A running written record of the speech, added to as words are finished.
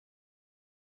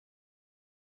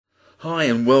Hi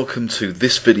and welcome to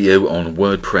this video on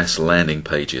WordPress landing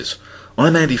pages.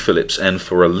 I'm Andy Phillips, and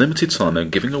for a limited time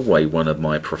I'm giving away one of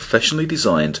my professionally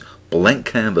designed blank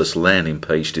canvas landing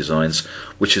page designs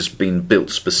which has been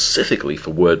built specifically for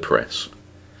WordPress.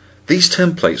 These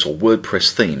templates or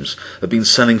WordPress themes have been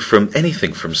selling from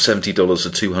anything from $70 to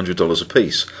 $200 a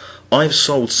piece. I've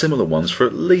sold similar ones for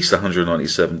at least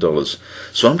 $197,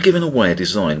 so I'm giving away a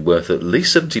design worth at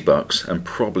least $70 and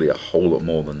probably a whole lot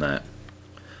more than that.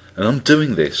 And I'm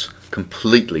doing this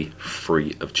completely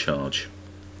free of charge.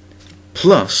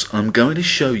 Plus, I'm going to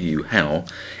show you how,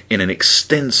 in an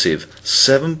extensive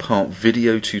 7-part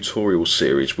video tutorial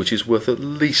series, which is worth at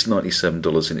least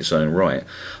 $97 in its own right,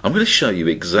 I'm going to show you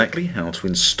exactly how to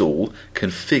install,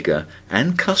 configure,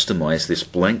 and customize this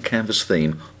blank canvas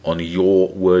theme on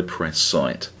your WordPress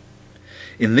site.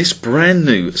 In this brand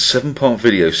new 7-part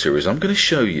video series, I'm going to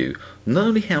show you not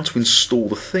only how to install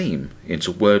the theme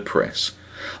into WordPress,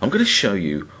 I'm going to show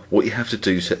you what you have to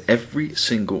do to every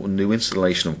single new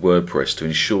installation of WordPress to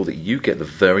ensure that you get the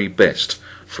very best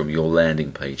from your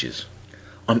landing pages.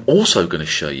 I'm also going to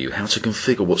show you how to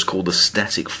configure what's called a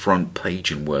static front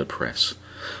page in WordPress,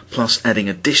 plus adding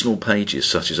additional pages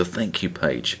such as a thank you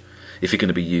page if you're going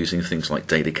to be using things like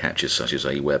data captures such as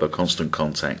Aweber, Constant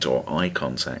Contact or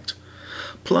iContact.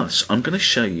 Plus, I'm going to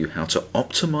show you how to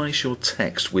optimize your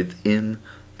text within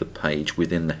the page,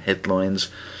 within the headlines,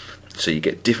 so you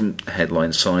get different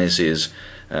headline sizes.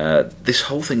 This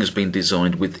whole thing has been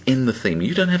designed within the theme.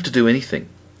 You don't have to do anything.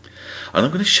 And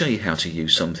I'm going to show you how to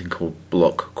use something called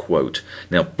block quote.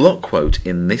 Now, block quote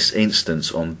in this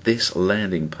instance on this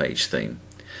landing page theme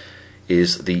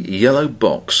is the yellow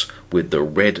box with the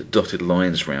red dotted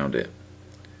lines around it.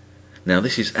 Now,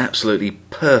 this is absolutely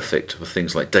perfect for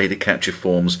things like data capture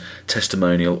forms,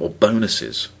 testimonial or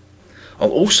bonuses. I'll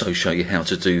also show you how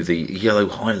to do the yellow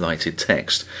highlighted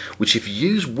text, which if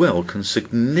used well can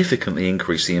significantly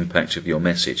increase the impact of your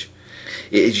message.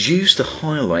 It is used to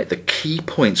highlight the key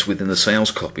points within the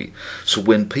sales copy, so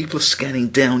when people are scanning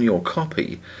down your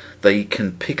copy, they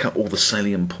can pick up all the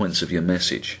salient points of your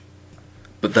message.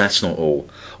 But that's not all.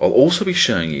 I'll also be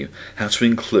showing you how to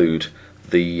include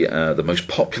the most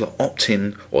popular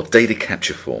opt-in or data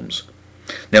capture forms.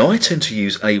 Now, I tend to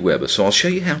use Aweber, so I'll show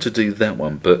you how to do that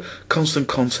one, but Constant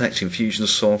Contact,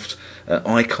 Infusionsoft,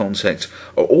 iContact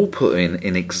are all put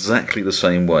in exactly the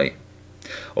same way.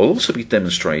 I'll also be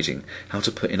demonstrating how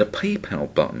to put in a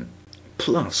PayPal button,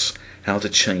 plus how to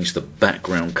change the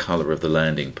background colour of the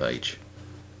landing page.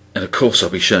 And of course I'll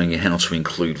be showing you how to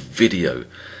include video.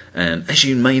 And as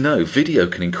you may know, video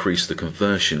can increase the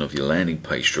conversion of your landing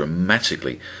page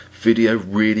dramatically. Video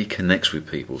really connects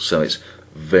with people, so it's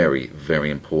very, very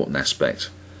important aspect.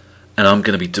 And I'm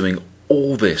going to be doing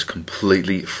all this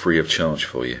completely free of charge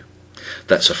for you.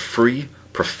 That's a free,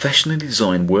 professionally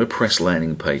designed WordPress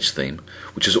landing page theme,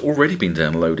 which has already been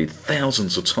downloaded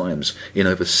thousands of times in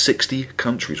over 60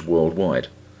 countries worldwide.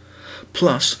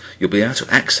 Plus, you'll be able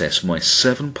to access my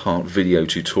 7-part video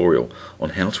tutorial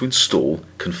on how to install,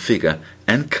 configure,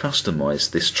 and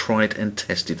customize this tried and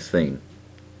tested theme.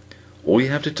 All you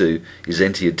have to do is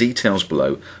enter your details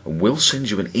below and we'll send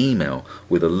you an email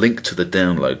with a link to the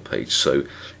download page. So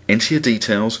enter your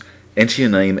details, enter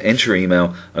your name, enter your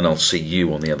email, and I'll see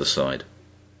you on the other side.